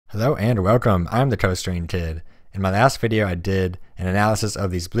Hello and welcome, I'm the Toastering Kid. In my last video I did an analysis of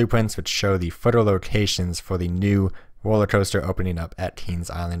these blueprints which show the photo locations for the new roller coaster opening up at Kings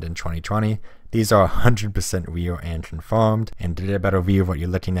Island in 2020. These are 100% real and confirmed, and to get a better view of what you're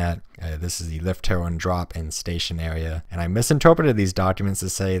looking at, this is the lift, tail, and drop and station area. And I misinterpreted these documents to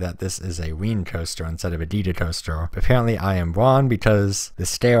say that this is a wing coaster instead of a Giga coaster. But apparently I am wrong because the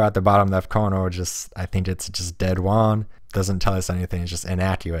stair at the bottom left corner I think it's just dead wrong. Doesn't tell us anything, it's just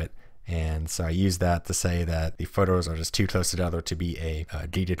inaccurate. And so I use that to say that the photos are just too close together to be a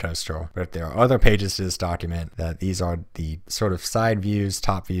Giga coaster. But there are other pages to this document that these are the sort of side views,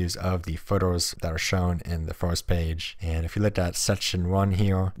 top views of the photos that are shown in the first page. And if you look at section 1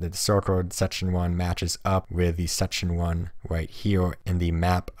 here, the circled section 1 matches up with the section 1 right here in the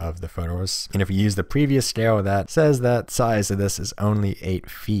map of the photos. And if we use the previous scale that says that size of this is only 8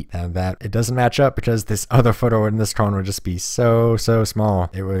 feet, and that it doesn't match up because this other photo in this corner would just be so small.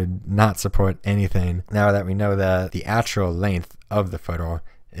 It would not support anything. Now that we know that the actual length of the photo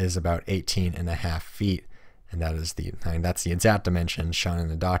is about 18.5 feet, and that's the exact dimension shown in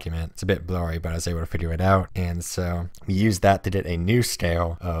the document. It's a bit blurry, but I was able to figure it out. And so we used that to get a new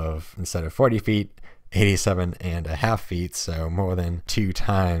scale of, instead of 40 feet, 87.5 feet, so more than 2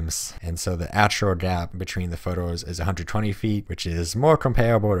 times. And so the actual gap between the photos is 120 feet, which is more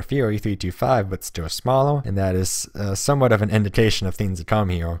comparable to Fury 325, but still smaller. And that is somewhat of an indication of things to come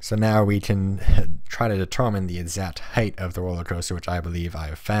here. So now we can try to determine the exact height of the roller coaster, which I believe I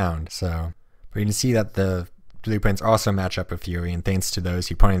have found. So we can see that the blueprints also match up with Fury, and thanks to those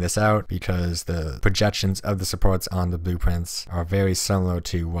who pointed this out, because the projections of the supports on the blueprints are very similar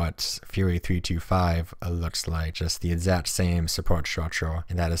to what Fury 325 looks like, just the exact same support structure,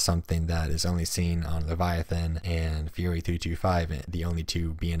 and that is something that is only seen on Leviathan and Fury 325, the only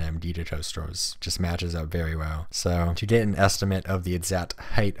two B&M Giga coasters. Just matches up very well. So to get an estimate of the exact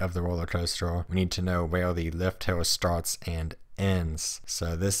height of the roller coaster, we need to know where the lift hill starts and ends.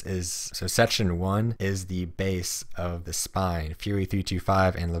 So section 1 is the base of the spine. Fury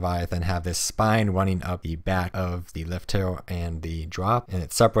 325 and Leviathan have this spine running up the back of the lift hill and the drop, and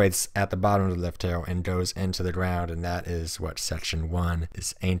it separates at the bottom of the lift hill and goes into the ground, and that is what section 1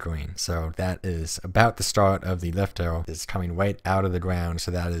 is anchoring. So that is about the start of the lift hill, is coming right out of the ground, so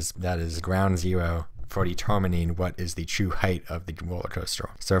that is ground zero for determining what is the true height of the roller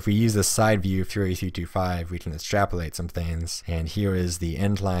coaster. So if we use the side view of Fury 325, we can extrapolate some things, and here is the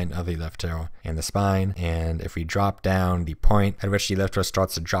end line of the lift hill and the spine, and if we drop down the point at which the lift hill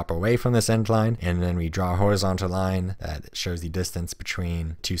starts to drop away from this end line, and then we draw a horizontal line that shows the distance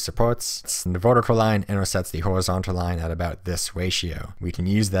between two supports, and the vertical line intersects the horizontal line at about this ratio. We can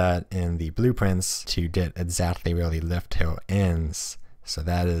use that in the blueprints to get exactly where the lift hill ends. So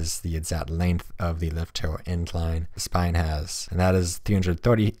that is the exact length of the lift hill end line the spine has, and that is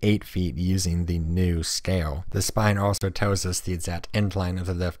 338 feet using the new scale. The spine also tells us the exact end line of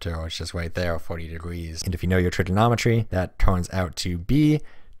the lift hill, which is right there, 40 degrees. And if you know your trigonometry, that turns out to be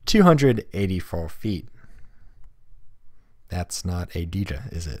 284 feet. That's not a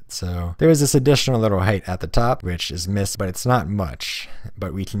Giga, is it? So there is this additional little height at the top, which is missed, but it's not much.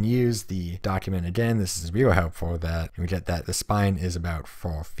 But we can use the document again. This is real helpful, that we get that the spine is about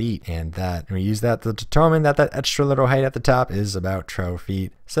 4 feet, and we use that to determine that extra little height at the top is about 12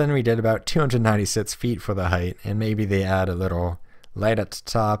 feet. So then we did about 296 feet for the height, and maybe they add a little light at the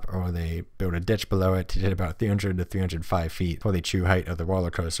top, or they build a ditch below it to get about 300 to 305 feet for the true height of the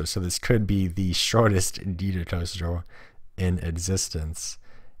roller coaster. So this could be the shortest Giga coaster in existence.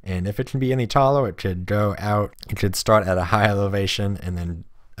 And if it can be any taller, it could go out, it could start at a high elevation and then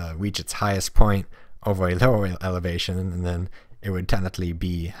reach its highest point over a lower elevation, and then it would technically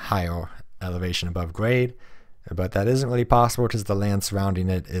be higher elevation above grade. But that isn't really possible because the land surrounding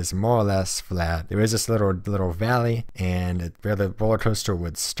it is more or less flat. There is this little valley, and where the roller coaster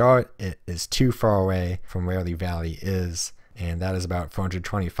would start, it is too far away from where the valley is, and that is about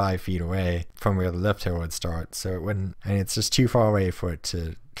 425 feet away from where the lift hill would start. So it wouldn't, and it's just too far away for it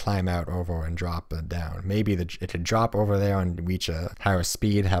to climb out over and drop down. Maybe it could drop over there and reach a higher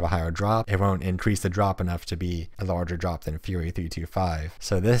speed, have a higher drop. It won't increase the drop enough to be a larger drop than Fury 325.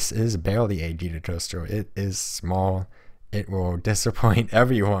 So this is barely a Giga coaster. It is small. It will disappoint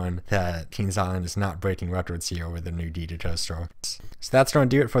everyone that Kings Island is not breaking records here with the new Giga coaster. So that's going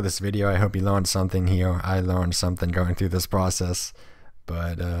to do it for this video. I hope you learned something here. I learned something going through this process.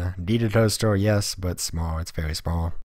 But Giga coaster, yes, but small. It's very small.